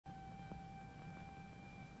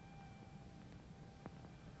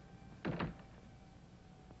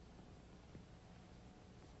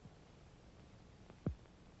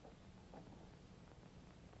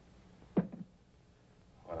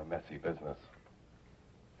messy business.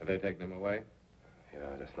 Have they taken him away? Yeah,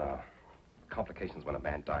 just now. Complications when a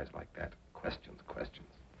man dies like that. Questions.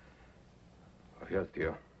 Well, here's to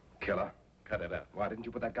you, killer. Cut it out. Why didn't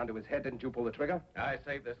you put that gun to his head? Didn't you pull the trigger? I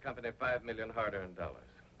saved this company $5 million hard-earned dollars.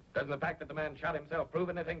 Doesn't the fact that the man shot himself prove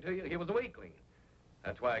anything to you? He was a weakling.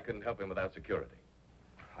 That's why I couldn't help him without security.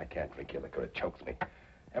 I can't drink your liquor. It chokes me.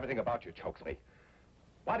 Everything about you chokes me.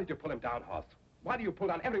 Why did you pull him down, Hoss? Why do you pull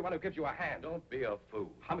down everyone who gives you a hand? Don't be a fool.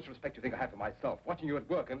 How much respect do you think I have for myself, watching you at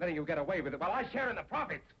work and letting you get away with it while I share in the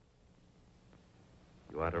profits?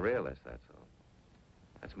 You aren't a realist, that's all.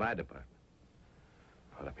 That's my department.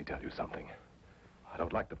 Well, let me tell you something. I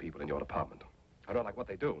don't like the people in your department. I don't like what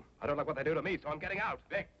they do. I don't like what they do to me, so I'm getting out.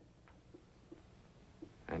 Vic!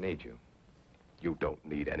 I need you. You don't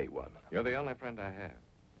need anyone. You're the only friend I have.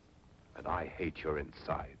 And I hate your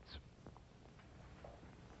insides.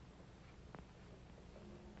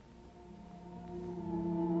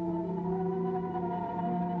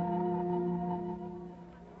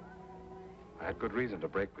 I had good reason to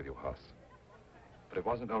break with you, Hoss. But it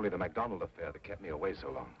wasn't only the MacDonald affair that kept me away so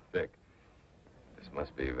long. Vic, this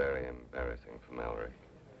must be very embarrassing for Mallory.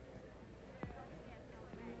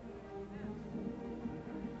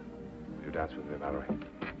 Will you dance with me, Mallory?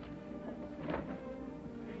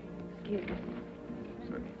 Excuse me.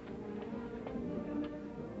 Certainly.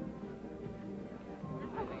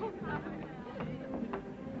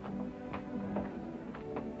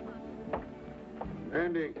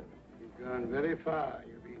 Andy, you've gone very far.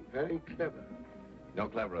 You've been very clever. No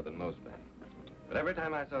cleverer than most men. But every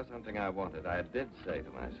time I saw something I wanted, I did say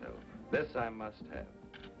to myself, this I must have.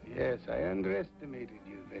 Yes, I underestimated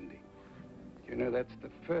you, Vendy. You know, that's the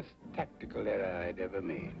first tactical error I'd ever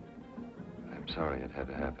made. I'm sorry it had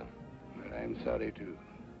to happen. But I'm sorry, too.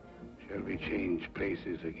 Shall we change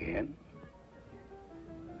places again?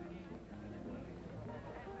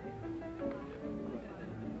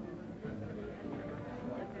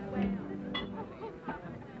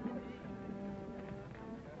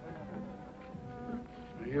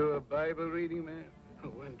 Are you a Bible reading man?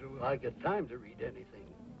 When do I get time to read anything?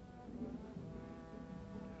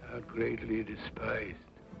 How greatly despised.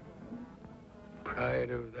 Pride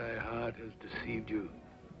of thy heart has deceived you.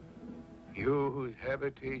 You whose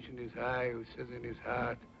habitation is high, who says in his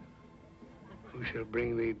heart, who shall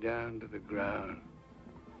bring thee down to the ground?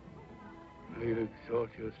 Will you exalt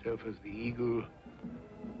yourself as the eagle,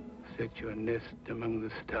 set your nest among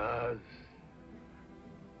the stars?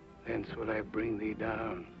 Thence will I bring thee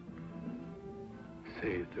down,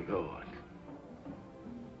 saith the Lord.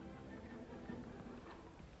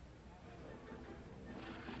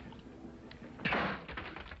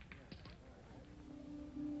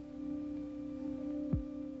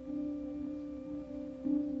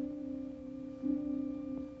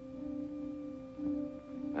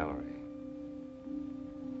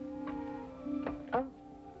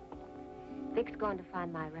 Vic's going to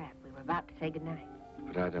find my wrap. We were about to say goodnight.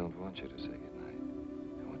 But I don't want you to say goodnight.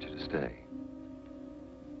 I want you to stay.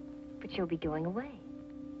 But you'll be going away.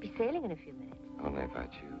 Be sailing in a few minutes. Only if I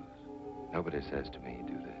choose. Nobody says to me,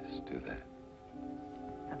 do this, do that.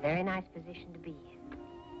 A very nice position to be in.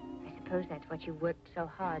 I suppose that's what you worked so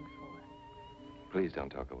hard for. Please don't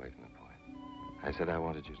talk away from the point. I said I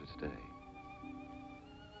wanted you to stay.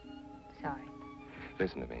 Sorry.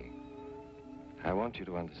 Listen to me. I want you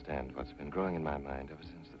to understand what's been growing in my mind ever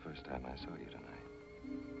since the first time I saw you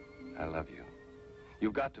tonight. I love you.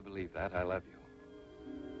 You've got to believe that. I love you.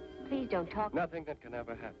 Please don't talk. Nothing that can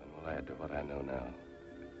ever happen will add to what I know now.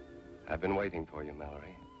 I've been waiting for you,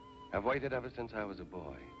 Mallory. I've waited ever since I was a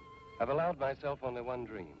boy. I've allowed myself only one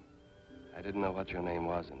dream. I didn't know what your name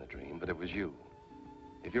was in the dream, but it was you.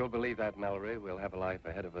 If you'll believe that, Mallory, we'll have a life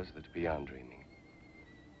ahead of us that's beyond dreaming.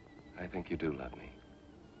 I think you do love me.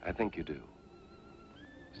 I think you do.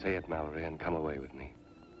 Say it, Mallory, and come away with me.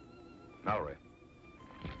 Mallory,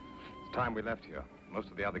 it's time we left here. Most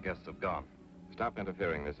of the other guests have gone. Stop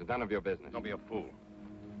interfering. This is none of your business. Don't be a fool.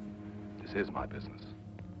 This is my business.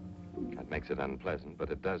 That makes it unpleasant, but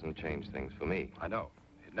it doesn't change things for me. I know.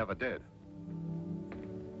 It never did.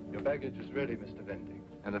 Your baggage is ready, Mr. Vendy.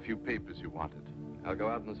 And a few papers you wanted. I'll go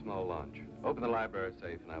out in the small launch. Open the library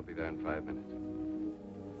safe, and I'll be there in 5 minutes.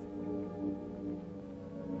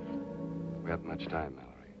 We haven't much time, Mallory.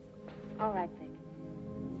 All right, Vic.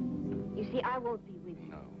 You see, I won't be with you.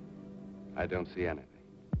 No. I don't see anything.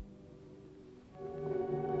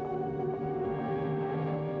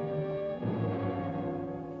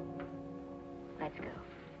 Let's go.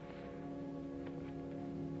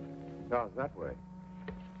 No, it's that way.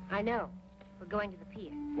 I know. We're going to the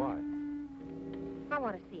pier. Why? I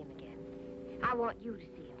want to see him again. I want you to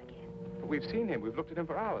see him again. we've seen him. We've looked at him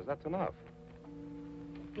for hours. That's enough.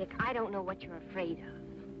 Vic, I don't know what you're afraid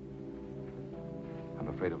of. I'm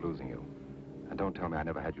afraid of losing you. And don't tell me I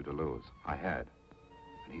never had you to lose. I had.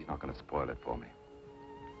 And he's not going to spoil it for me.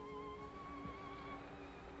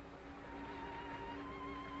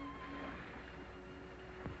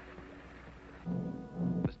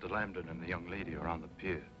 Mr. Lambton and the young lady are on the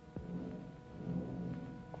pier.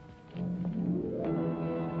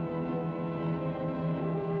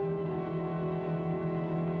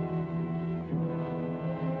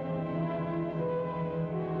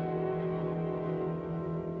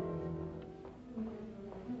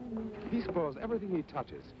 He spoils everything he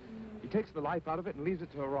touches. He takes the life out of it and leaves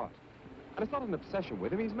it to rot. And it's not an obsession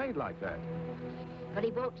with him. He's made like that. But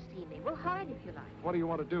he won't see me. We'll hide if you like. What do you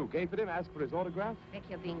want to do? Gape at him, ask for his autograph? Vic,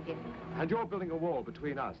 you're being difficult. And you're building a wall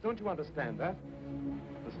between us. Don't you understand that?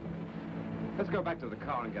 Listen to me. Let's go back to the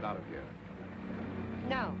car and get out of here.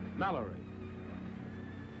 No. Mallory.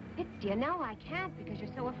 Vic, dear, no, I can't because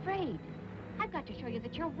you're so afraid. I've got to show you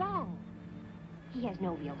that you're wrong. He has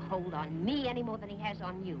no real hold on me any more than he has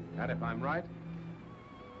on you. And if I'm right?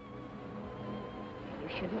 You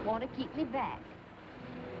shouldn't want to keep me back.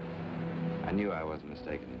 I knew I was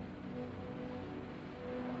mistaken.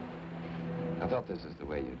 I thought this is the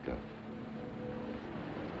way you'd go.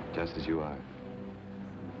 Just as you are.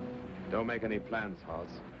 Don't make any plans, Hoss.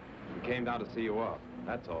 We came down to see you off.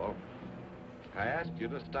 That's all. I asked you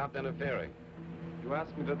to stop interfering. You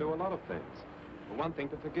asked me to do a lot of things. For one thing,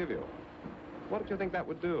 to forgive you. What did you think that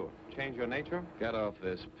would do? Change your nature? Get off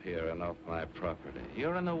this pier and off my property.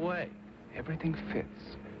 You're in the way. Everything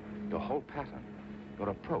fits. Your whole pattern, your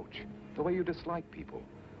approach, the way you dislike people,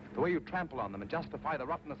 the way you trample on them and justify the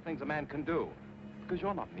rottenest things a man can do. Because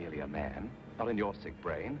you're not merely a man, not in your sick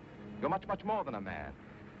brain. You're much, much more than a man.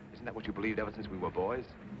 Isn't that what you believed ever since we were boys?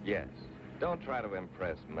 Yes. Don't try to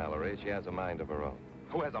impress Mallory. She has a mind of her own.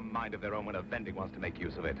 Who has a mind of their own when a Vendig wants to make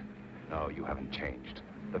use of it? No, you haven't changed.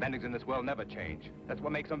 The Vendigs in this world never change. That's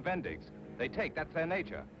what makes them Vendigs. They take, that's their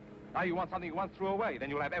nature. Now you want something you once threw away, then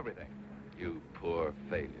you'll have everything. You poor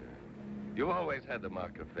failure. You always had the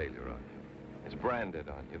mark of failure on you. It's branded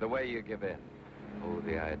on you, the way you give in. Oh,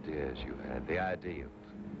 the ideas you had, the ideals.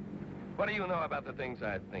 What do you know about the things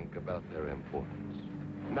I think about their importance?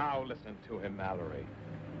 Now listen to him, Mallory.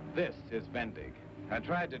 This is Vendig. I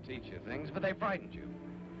tried to teach you things, but they frightened you.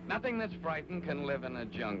 Nothing that's frightened can live in a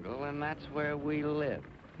jungle, and that's where we live.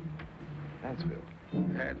 That's Phil.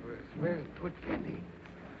 That was well put, Candy.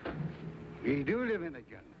 We do live in a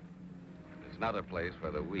jungle. It's not a place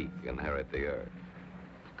where the weak inherit the earth.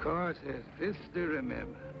 Of course, there's this to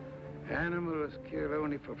remember. Animals kill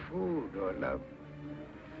only for food or love.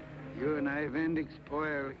 You and I, Vendig,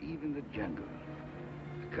 spoil even the jungle.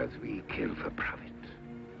 Because we kill for profit.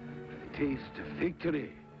 For the taste of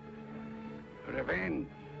victory. For revenge.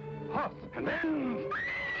 Hoss! And then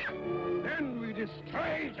we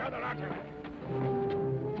destroy each other utterly.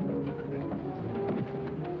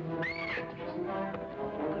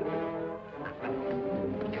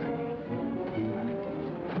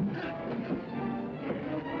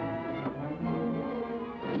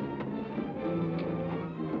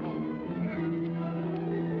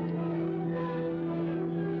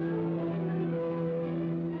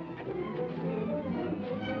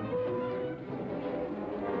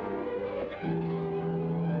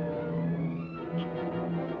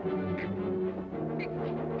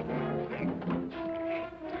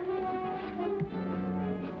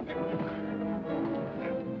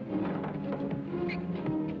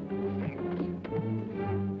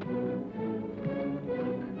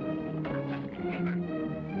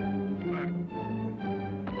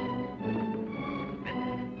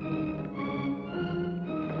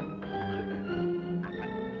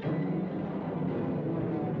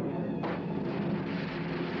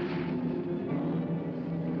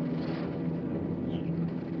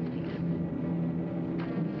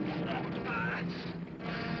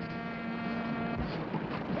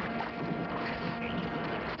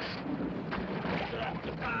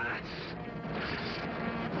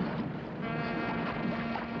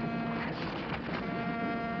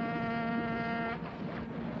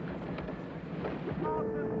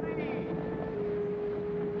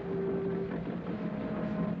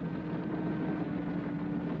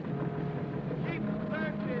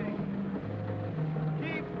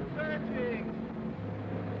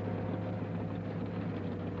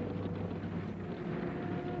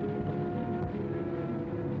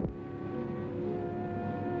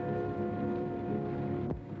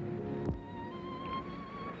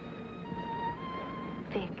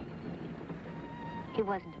 He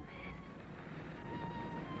wasn't a man.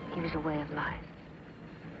 He was a way of life.